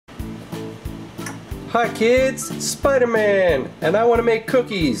Hi kids, Spider-Man, and I want to make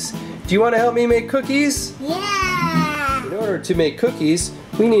cookies. Do you want to help me make cookies? Yeah! In order to make cookies,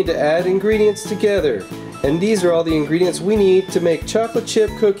 we need to add ingredients together. And these are all the ingredients we need to make chocolate chip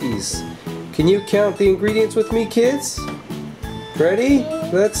cookies. Can you count the ingredients with me, kids? Ready?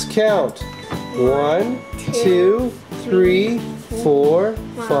 Let's count. 1, 2, 3, 4,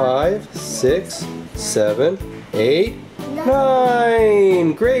 5, 6, 7, 8,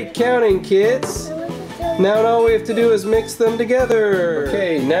 9. Great counting, kids. Now all we have to do is mix them together.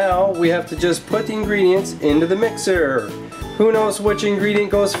 Okay, now we have to just put the ingredients into the mixer. Who knows which ingredient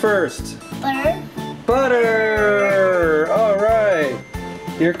goes first? Butter. Butter! Alright,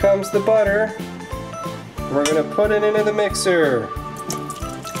 here comes the butter. We're going to put it into the mixer.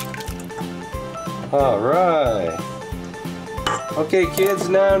 Alright. Okay kids,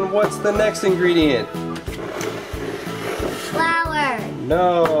 now what's the next ingredient? Flour.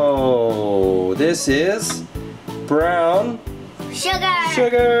 No, this is brown Sugar.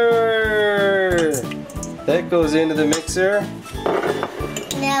 sugar. That goes into the mixer.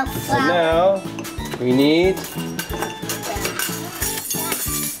 Now And flour. now we need,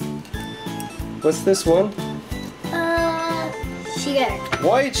 what's this one? Sugar.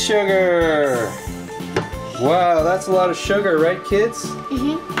 White sugar. Wow, that's a lot of sugar, right kids?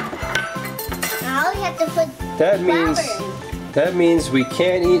 Now we have to put That means we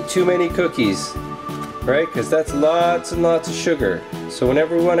can't eat too many cookies, right? Because that's lots and lots of sugar. So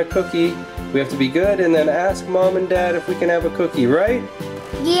whenever we want a cookie, we have to be good and then ask mom and dad if we can have a cookie, right?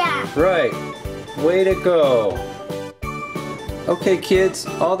 Yeah. Right. Way to go. Okay kids,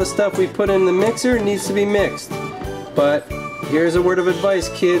 all the stuff we put in the mixer needs to be mixed. But here's a word of advice,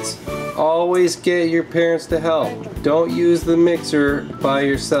 kids. Always get your parents to help. Don't use the mixer by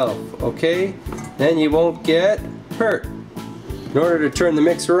yourself, okay? Then you won't get hurt. In order to turn the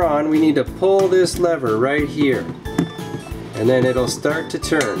mixer on, we need to pull this lever right here. And then it'll start to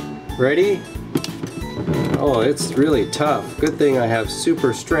turn. Ready? Oh, it's really tough. Good thing I have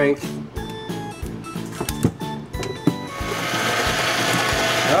super strength.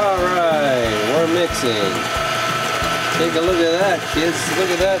 Alright, we're mixing. Take a look at that, kids. Look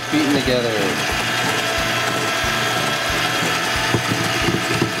at that beating together.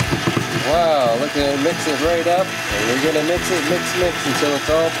 Wow, look at it, mix it right up. And we're gonna mix it, mix until it's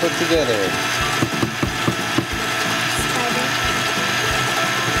all put together.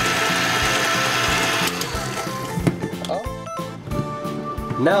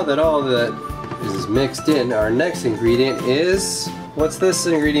 Now that all that is mixed in, our next ingredient is, what's this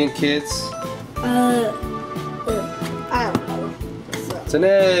ingredient, kids? I don't know. It's an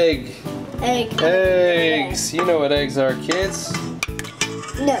egg. Egg. Eggs. You know what eggs are, kids.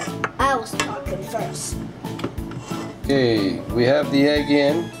 No, I was talking first. Okay, we have the egg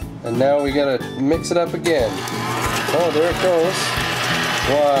in, and now we gotta mix it up again. Oh, there it goes.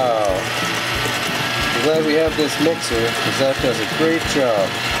 Wow. I'm glad we have this mixer, because that does a great job.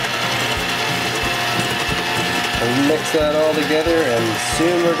 And mix that all together, and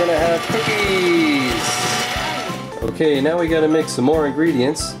soon we're gonna have cookies. Okay, now we gotta mix some more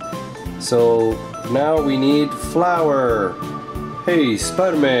ingredients. So now we need flour. Hey,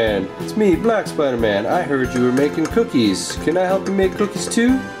 Spider-Man, it's me, Black Spider-Man. I heard you were making cookies. Can I help you make cookies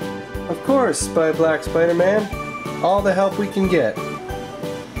too? Of course, by Black Spider-Man. All the help we can get.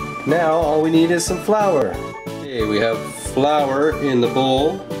 Now, all we need is some flour. Okay, we have flour in the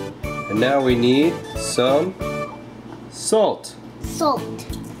bowl. And now we need some salt. Salt.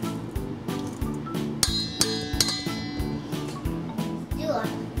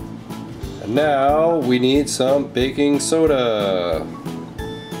 And now we need some baking soda.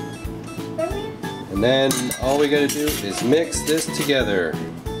 And then all we gotta do is mix this together.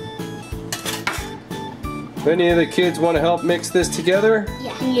 If any of the kids want to help mix this together?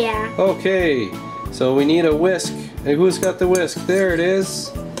 Yeah. Okay, so we need a whisk. Hey, who's got the whisk? There it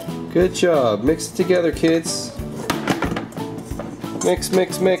is. Good job. Mix it together, kids. Mix,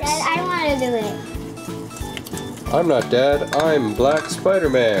 mix, mix. Dad, I want to do it. I'm not Dad, I'm Black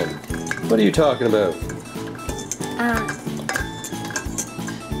Spider-Man. What are you talking about?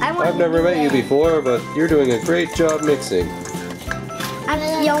 I've never met you before, but you're doing a great job mixing. I'm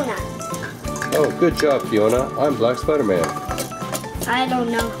Fiona. Oh, good job, Fiona. I'm Black Spider-Man. I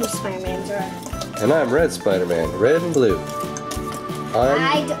don't know who Spider-Mans are. And I'm Red Spider-Man, red and blue.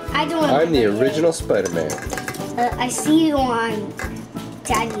 I don't know. I'm the original Spider-Man. I see you on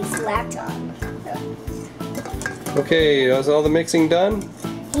Daddy's laptop. Okay, is all the mixing done?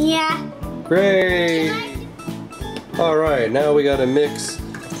 Yeah. Great! Alright, now we gotta mix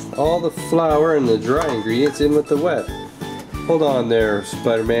all the flour and the dry ingredients in with the wet. hold on there,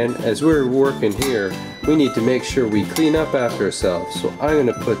 Spider-Man. As we're working here, we need to make sure we clean up after ourselves. So I'm going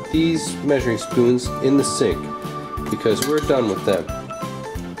to put these measuring spoons in the sink because we're done with them.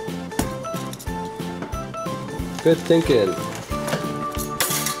 Good thinking.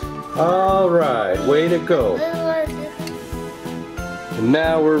 Alright, way to go. And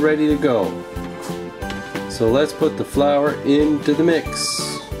now we're ready to go. So let's put the flour into the mix.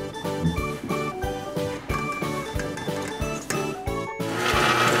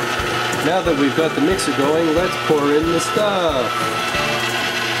 Now that we've got the mixer going, let's pour in the stuff.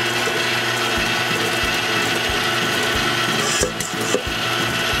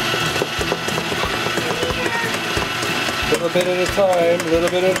 A little bit at a time, a little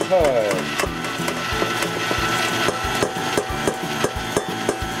bit at a time.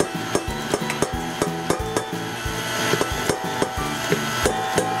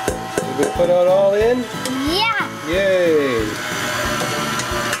 Did we put it all in? Yeah. Yay!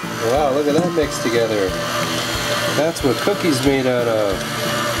 Wow, look at that mixed together. That's what cookies made out of.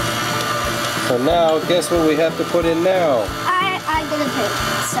 So now, guess what we have to put in now? I'm gonna put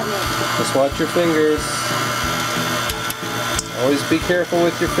some in. Just watch your fingers. Always be careful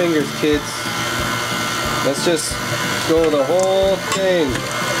with your fingers, kids. Let's just go the whole thing.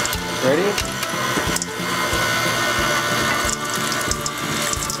 Ready?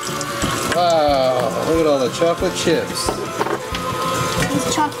 Wow, look at all the chocolate chips.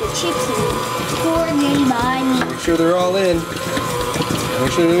 These chocolate chips are pouring by me. Make sure they're all in.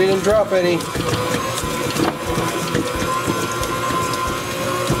 Make sure we didn't drop any.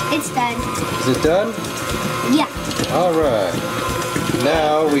 It's done. Is it done? Yeah. Alright.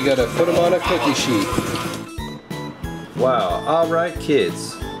 Now we gotta put them on a cookie sheet. Wow, alright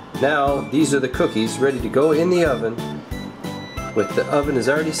kids. Now these are the cookies ready to go in the oven. With the oven is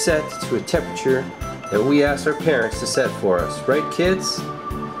already set to a temperature that we asked our parents to set for us. Right kids?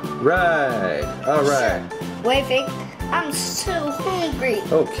 Right. Alright. Wait, Vic. I'm so hungry.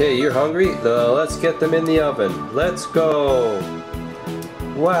 Okay, you're hungry? Let's get them in the oven. Let's go.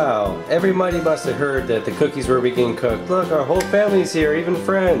 Wow, everybody must have heard that the cookies were being cooked. Look, our whole family's here, even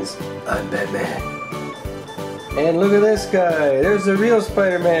friends. I'm Batman. And look at this guy. There's the real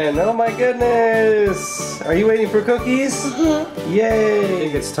Spider-Man. Oh my goodness. Are you waiting for cookies? Mm-hmm. Yay. I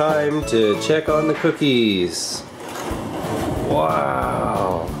think it's time to check on the cookies.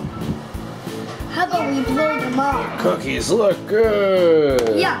 Wow. How about we blow them out? Cookies look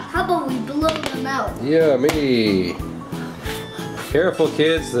good. Yeah, how about we blow them out? Yummy. Careful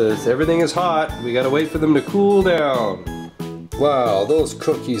kids, everything is hot. We gotta wait for them to cool down. Wow, those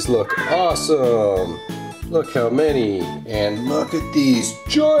cookies look awesome. Look how many. And look at these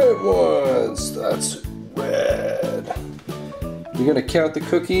giant ones. That's red. You're gonna count the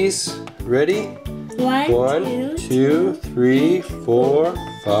cookies. Ready? 1, 2, 3, 4,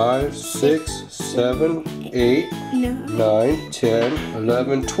 5, 6, 7, 8, 9, 10,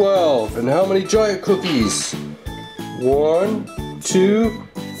 11, 12. And how many giant cookies? 1, 2,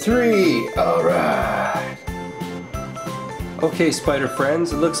 3. All right. Okay, Spider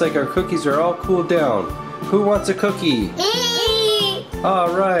friends, it looks like our cookies are all cooled down. Who wants a cookie? Me.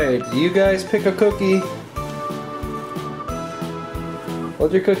 All right, you guys pick a cookie.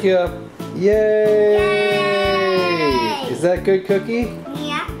 Hold your cookie up. Yay! Yay! Is that good cookie?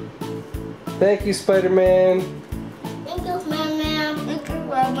 Yeah. Thank you, Spider-Man. Thank you, Mama. Thank you,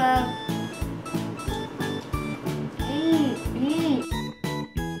 Mama.